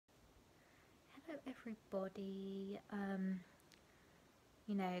everybody.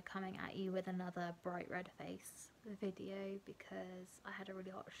 Coming at you with another bright red face video because I had a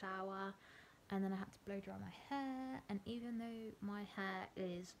really hot shower and then I had to blow dry my hair, and even though my hair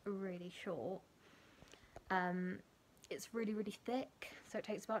is really short, it's really really thick, so it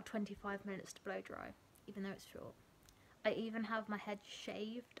takes about 25 minutes to blow dry even though it's short. I even have my head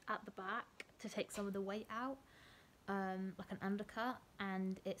shaved at the back to take some of the weight out, like an undercut,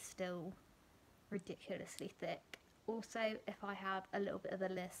 and it's still ridiculously thick. Also, if I have a little bit of a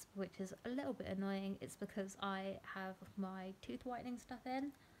lisp, which is a little bit annoying, it's because I have my tooth whitening stuff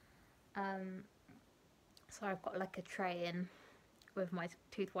in. So I've got like a tray in with my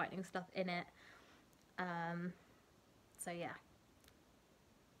tooth whitening stuff in it. So yeah.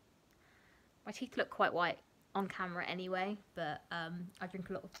 My teeth look quite white on camera anyway, but I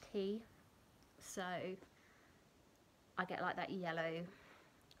drink a lot of tea, so I get like that yellow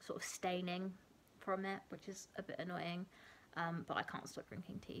sort of staining from it, which is a bit annoying, but I can't stop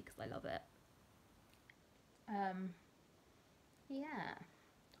drinking tea because I love it. Yeah,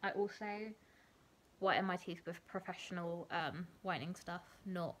 I also whiten my teeth with professional whitening stuff,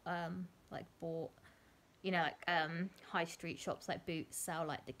 not like bought, high street shops like Boots sell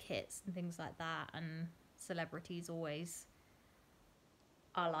like the kits and things like that, and celebrities always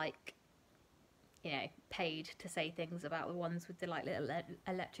are like, paid to say things about the ones with the like little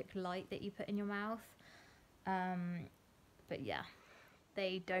electric light that you put in your mouth. But yeah,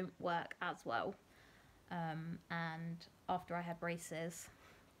 they don't work as well. And after I had braces,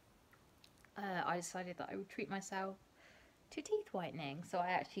 I decided that I would treat myself to teeth whitening. So I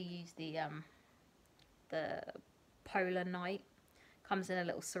actually used the Polar Night. Comes in a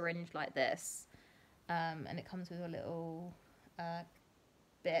little syringe like this, and it comes with a little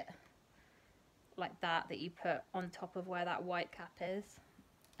bit like that you put on top of where that white cap is,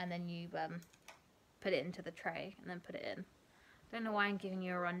 and then you put it into the tray and then put it in. Don't know why I'm giving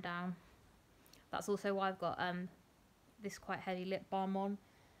you a rundown. That's also why I've got this quite heavy lip balm on,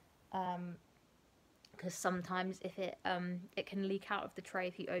 because sometimes if it can leak out of the tray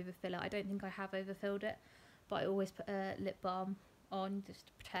if you overfill it. I don't think I have overfilled it, but I always put a lip balm on just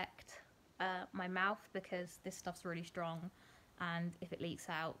to protect my mouth, because this stuff's really strong, and if it leaks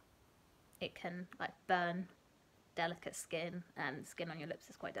out it can like burn delicate skin, and skin on your lips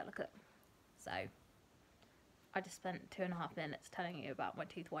is quite delicate. So I just spent 2.5 minutes telling you about my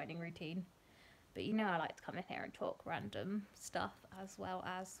tooth whitening routine, but I like to come in here and talk random stuff as well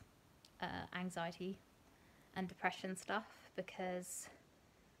as anxiety and depression stuff, because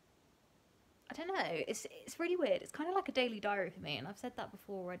I don't know, it's really weird. It's kind of like a daily diary for me, and I've said that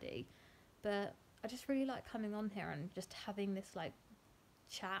before already, but I just really like coming on here and just having this like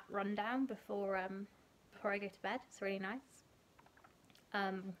chat rundown before I go to bed. It's really nice.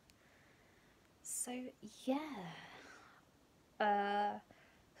 So yeah,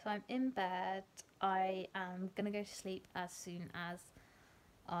 so I'm in bed. I am gonna go to sleep as soon as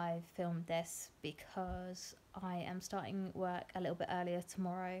I've filmed this, because I am starting work a little bit earlier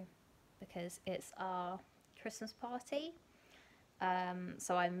tomorrow because it's our Christmas party.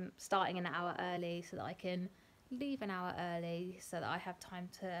 So I'm starting an hour early so that I can leave an hour early so that I have time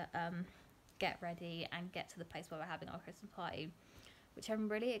to get ready and get to the place where we're having our Christmas party, which I'm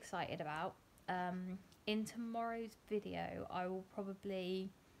really excited about. In tomorrow's video I will probably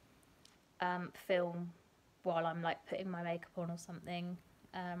film while I'm like putting my makeup on or something,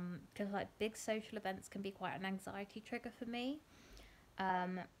 because like big social events can be quite an anxiety trigger for me.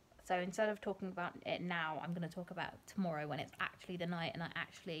 So instead of talking about it now, I'm going to talk about tomorrow when it's actually the night and I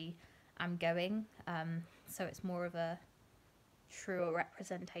actually am going. So it's more of a truer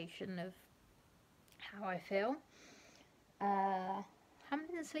representation of how I feel.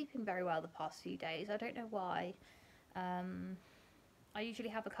 Haven't been sleeping very well the past few days. I don't know why. I usually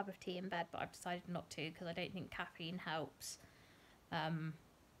have a cup of tea in bed, but I've decided not to because I don't think caffeine helps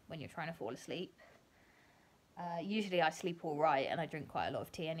when you're trying to fall asleep. Usually I sleep all right and I drink quite a lot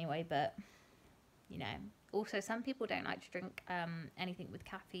of tea anyway, but also some people don't like to drink anything with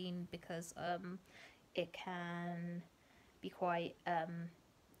caffeine because it can be quite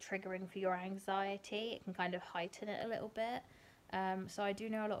triggering for your anxiety. It can kind of heighten it a little bit. So I do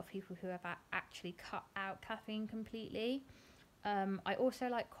know a lot of people who have actually cut out caffeine completely. I also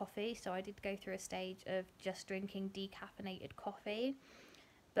like coffee, so I did go through a stage of just drinking decaffeinated coffee.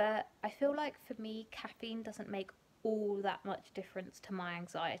 But I feel like for me, caffeine doesn't make all that much difference to my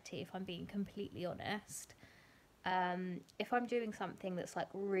anxiety, if I'm being completely honest. If I'm doing something that's like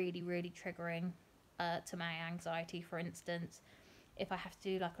really, really triggering to my anxiety, for instance, if I have to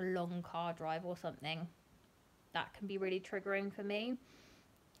do like a long car drive or something, that can be really triggering for me.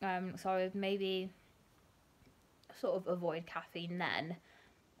 So I would maybe sort of avoid caffeine then.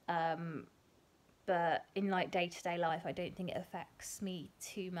 But in like day-to-day life, I don't think it affects me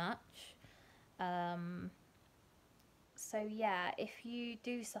too much. So yeah, if you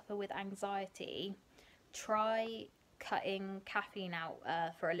do suffer with anxiety, try cutting caffeine out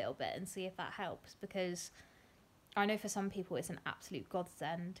for a little bit and see if that helps, because I know for some people it's an absolute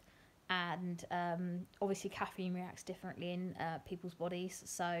godsend, and obviously caffeine reacts differently in people's bodies,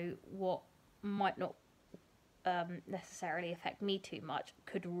 so what might not necessarily affect me too much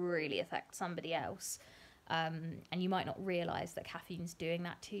could really affect somebody else. And you might not realise that caffeine's doing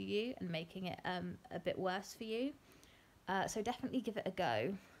that to you and making it a bit worse for you. So definitely give it a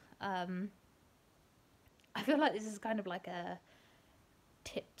go. I feel like this is kind of like a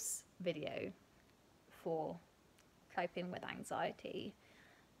tips video for coping with anxiety.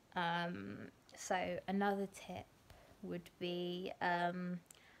 So another tip would be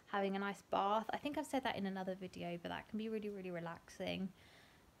having a nice bath. I think I've said that in another video, but that can be really, really relaxing.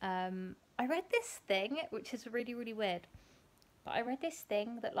 I read this thing, which is really, really weird, but I read this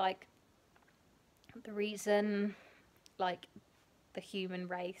thing that like the reason like the human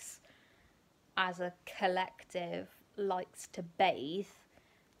race as a collective likes to bathe,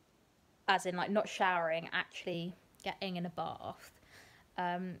 as in like not showering, actually getting in a bath,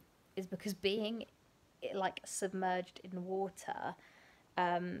 is because being like submerged in water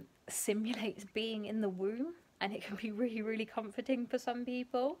simulates being in the womb, and it can be really, really comforting for some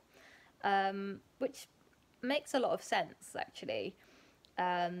people, which makes a lot of sense actually.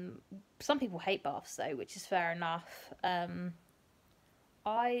 Some people hate baths though, which is fair enough.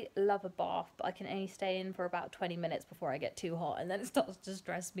 I love a bath, but I can only stay in for about 20 minutes before I get too hot, and then it starts to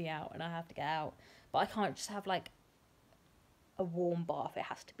stress me out and I have to get out. But I can't just have like a warm bath, it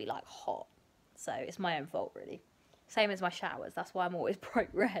has to be like hot. So it's my own fault really. Same as my showers, that's why I'm always bright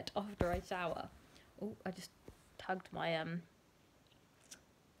red after I shower. Oh, I just tugged my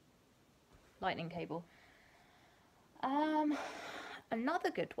lightning cable.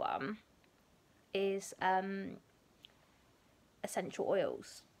 Another good one is essential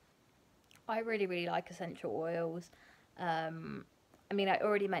oils. I really, really like essential oils. I mean, I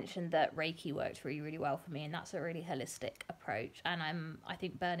already mentioned that Reiki works really, really well for me, and that's a really holistic approach. And I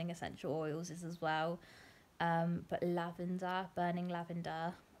think burning essential oils is as well. But lavender, burning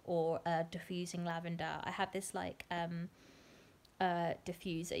lavender, or diffusing lavender. I have this like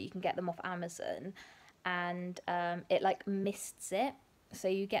diffuser. You can get them off Amazon, and it like mists it, so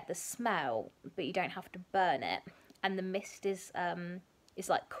you get the smell, but you don't have to burn it. And the mist is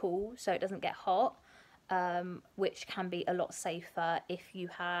like cool, so it doesn't get hot. Which can be a lot safer if you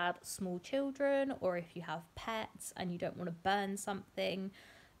have small children or if you have pets and you don't want to burn something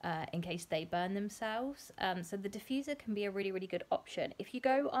in case they burn themselves. So the diffuser can be a really, really good option. If you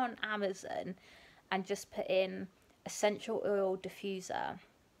go on Amazon and just put in essential oil diffuser,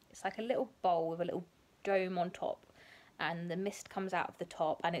 it's like a little bowl with a little dome on top, and the mist comes out of the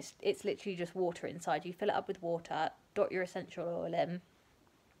top, and it's literally just water inside. You fill it up with water, dot your essential oil in,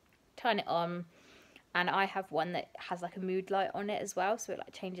 turn it on. And I have one that has like a mood light on it as well, so it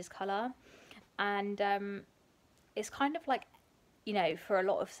like changes colour. And it's kind of like, you know, for a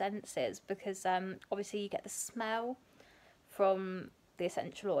lot of senses, because obviously you get the smell from the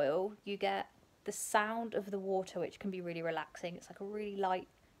essential oil, you get the sound of the water, which can be really relaxing. It's like a really light,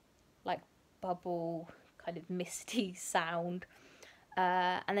 like bubble, kind of misty sound.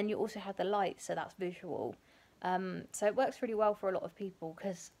 And then you also have the light, so that's visual. So it works really well for a lot of people,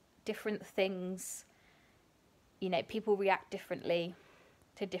 because different things, you know, people react differently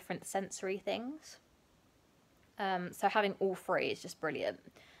to different sensory things. So having all three is just brilliant.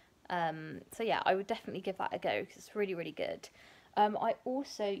 So yeah, I would definitely give that a go because it's really, really good. I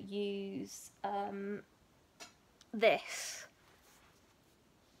also use this,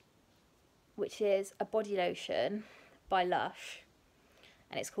 which is a body lotion by Lush,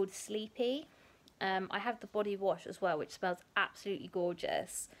 and it's called Sleepy. I have the body wash as well, which smells absolutely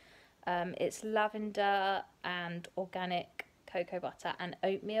gorgeous. It's lavender and organic cocoa butter and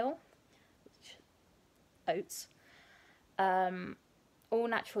oatmeal, oats, all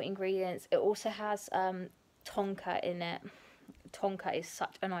natural ingredients. It also has tonka in it. Tonka is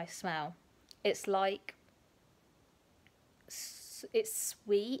such a nice smell. It's like, it's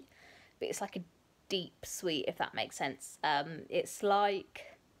sweet, but it's like a deep sweet, if that makes sense. It's like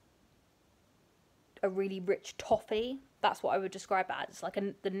a really rich toffee. That's what I would describe it as. It's like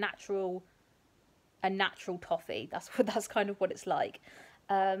a natural toffee. That's kind of what it's like.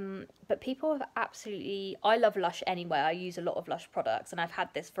 But people have absolutely, I love Lush anyway. I use a lot of Lush products, and I've had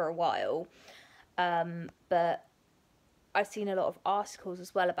this for a while. But I've seen a lot of articles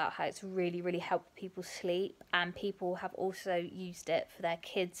as well about how it's really, really helped people sleep, and people have also used it for their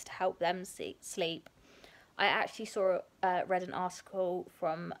kids to help them sleep. I actually read an article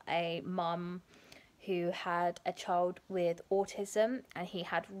from a mum who had a child with autism, and he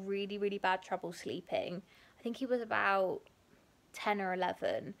had really, really bad trouble sleeping. I think he was about 10 or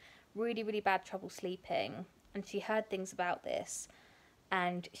 11, really, really bad trouble sleeping. And she heard things about this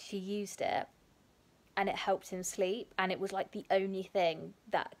and she used it, and it helped him sleep. And it was like the only thing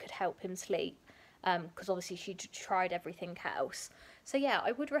that could help him sleep, because obviously she tried everything else. So yeah,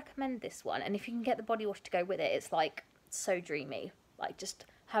 I would recommend this one. And if you can get the body wash to go with it, it's like so dreamy. Like, just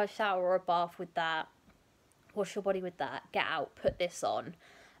have a shower or a bath with that, wash your body with that, get out, put this on.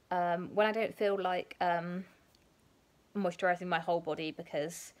 When I don't feel like moisturising my whole body,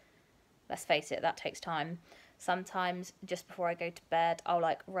 because let's face it, that takes time. Sometimes just before I go to bed, I'll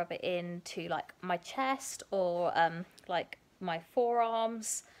like rub it into like my chest or like my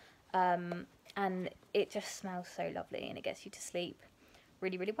forearms, and it just smells so lovely and it gets you to sleep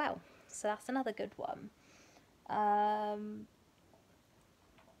really, really well. So that's another good one.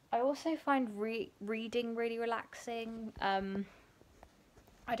 I also find reading really relaxing.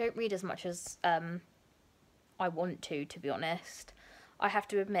 I don't read as much as I want to be honest. I have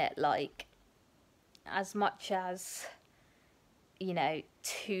to admit, like, as much as, you know,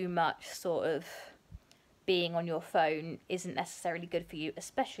 too much sort of being on your phone isn't necessarily good for you,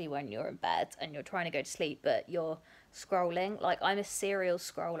 especially when you're in bed and you're trying to go to sleep, but you're scrolling. Like, I'm a serial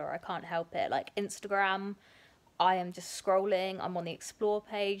scroller, I can't help it. Like, Instagram, I am just scrolling, I'm on the explore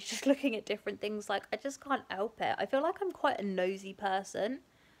page, just looking at different things. Like, I just can't help it. I feel like I'm quite a nosy person,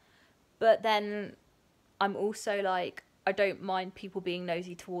 but then I'm also like, I don't mind people being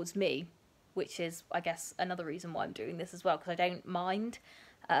nosy towards me, which is, I guess, another reason why I'm doing this as well, because I don't mind.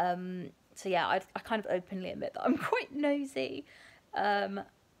 So yeah, I kind of openly admit that I'm quite nosy.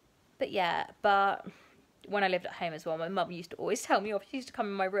 But yeah, but when I lived at home as well, my mum used to always tell me off. She used to come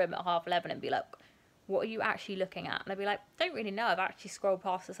in my room at 11:30 and be like, what are you actually looking at? And I'd be like, don't really know. I've actually scrolled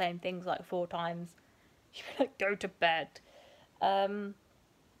past the same things like 4 times. She'd be like, go to bed.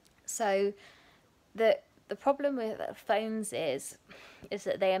 So the problem with phones is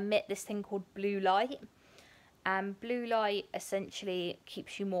that they emit this thing called blue light. And blue light essentially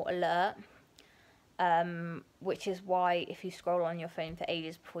keeps you more alert, which is why if you scroll on your phone for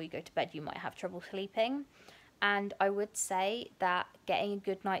ages before you go to bed, you might have trouble sleeping. And I would say that getting a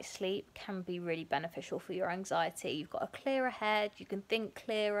good night's sleep can be really beneficial for your anxiety. You've got a clearer head, you can think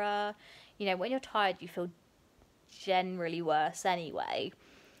clearer. You know, when you're tired, you feel generally worse anyway.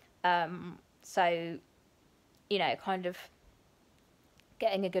 So, you know, kind of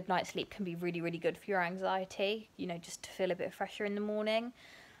getting a good night's sleep can be really, really good for your anxiety, you know, just to feel a bit fresher in the morning.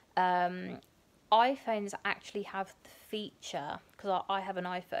 iPhones actually have the feature, because I have an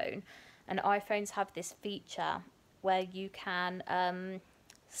iPhone, and iPhones have this feature where you can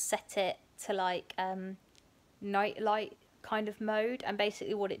set it to like night light kind of mode, and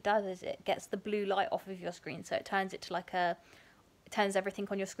basically what it does is it gets the blue light off of your screen, so it turns it to like it turns everything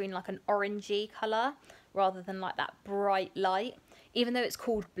on your screen like an orangey colour rather than like that bright light. Even though it's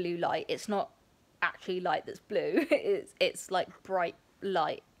called blue light, it's not actually light that's blue. It's like bright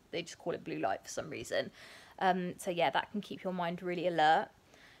light. They just call it blue light for some reason. So yeah, that can keep your mind really alert.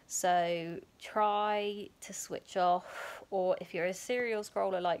 So try to switch off, or if you're a serial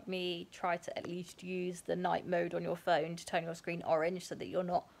scroller like me, try to at least use the night mode on your phone to turn your screen orange so that you're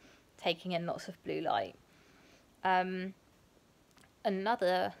not taking in lots of blue light.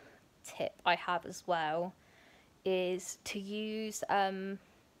 Another tip I have as well is to use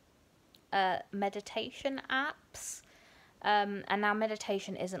meditation apps. And now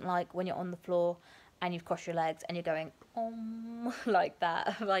meditation isn't like when you're on the floor and you've crossed your legs and you're going like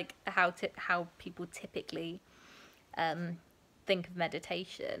that, like how people typically think of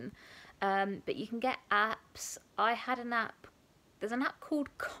meditation. But you can get apps. I had an app. There's an app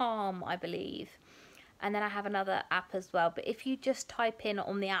called Calm, I believe. And then I have another app as well. But if you just type in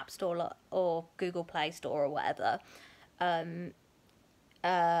on the App Store or Google Play Store or whatever,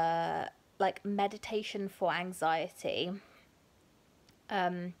 like meditation for anxiety,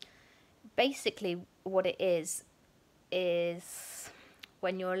 basically what it is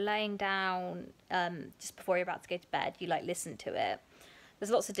when you're laying down, just before you're about to go to bed, you like listen to it. There's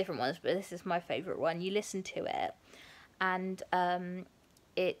lots of different ones, but this is my favourite one. You listen to it, and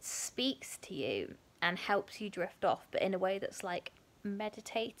it speaks to you and helps you drift off, but in a way that's like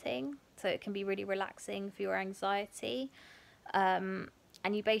meditating, so it can be really relaxing for your anxiety. And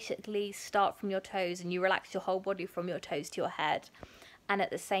you basically start from your toes and you relax your whole body from your toes to your head, and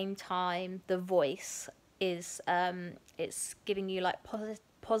at the same time the voice is it's giving you like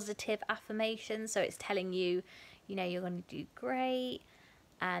positive affirmations. So it's telling you, you know, you're going to do great,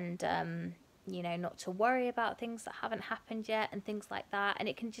 and you know, not to worry about things that haven't happened yet and things like that. And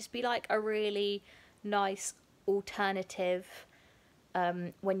it can just be like a really nice alternative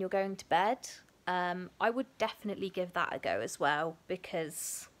when you're going to bed. I would definitely give that a go as well,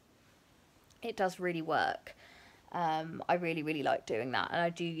 because it does really work. I really like doing that, and I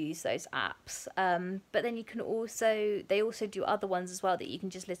do use those apps. But then you can also, they also do other ones as well that you can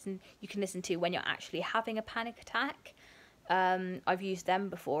listen to when you're actually having a panic attack. I've used them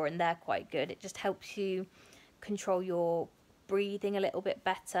before and they're quite good. It just helps you control your breathing a little bit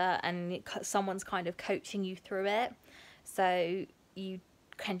better, and someone's kind of coaching you through it. So you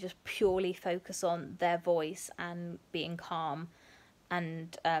can just purely focus on their voice and being calm,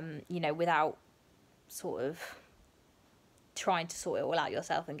 and, you know, without sort of trying to sort it all out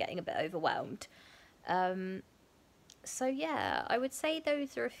yourself and getting a bit overwhelmed. So yeah, I would say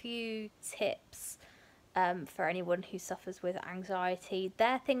those are a few tips for anyone who suffers with anxiety.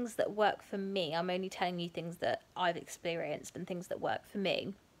 They're things that work for me. I'm only telling you things that I've experienced and things that work for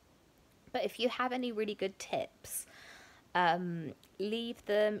me. But if you have any really good tips, leave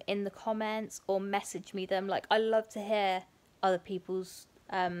them in the comments or message me them. Like, I love to hear other people's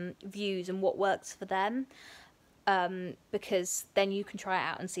views and what works for them, because then you can try it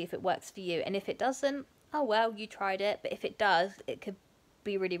out and see if it works for you. And if it doesn't, oh well, you tried it. But if it does, it could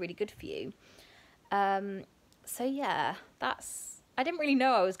be really good for you. So yeah, I didn't really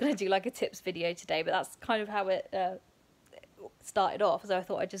know I was going to do like a tips video today, but that's kind of how it started off, so I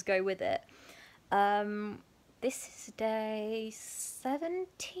thought I'd just go with it. This is day 17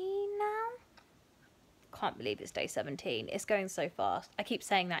 now. Can't believe it's day 17. It's going so fast. I keep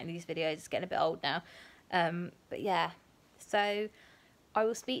saying that in these videos. It's getting a bit old now. But yeah, so I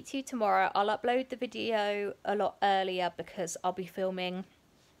will speak to you tomorrow. I'll upload the video a lot earlier because I'll be filming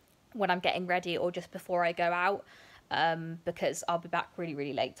when I'm getting ready or just before I go out, because I'll be back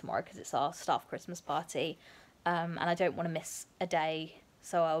really late tomorrow because it's our staff Christmas party, and I don't want to miss a day,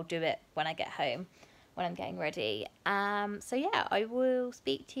 so I'll do it when I get home, when I'm getting ready. So yeah, I will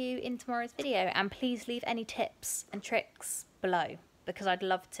speak to you in tomorrow's video, and please leave any tips and tricks below because I'd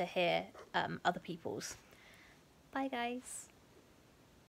love to hear other people's. Bye guys.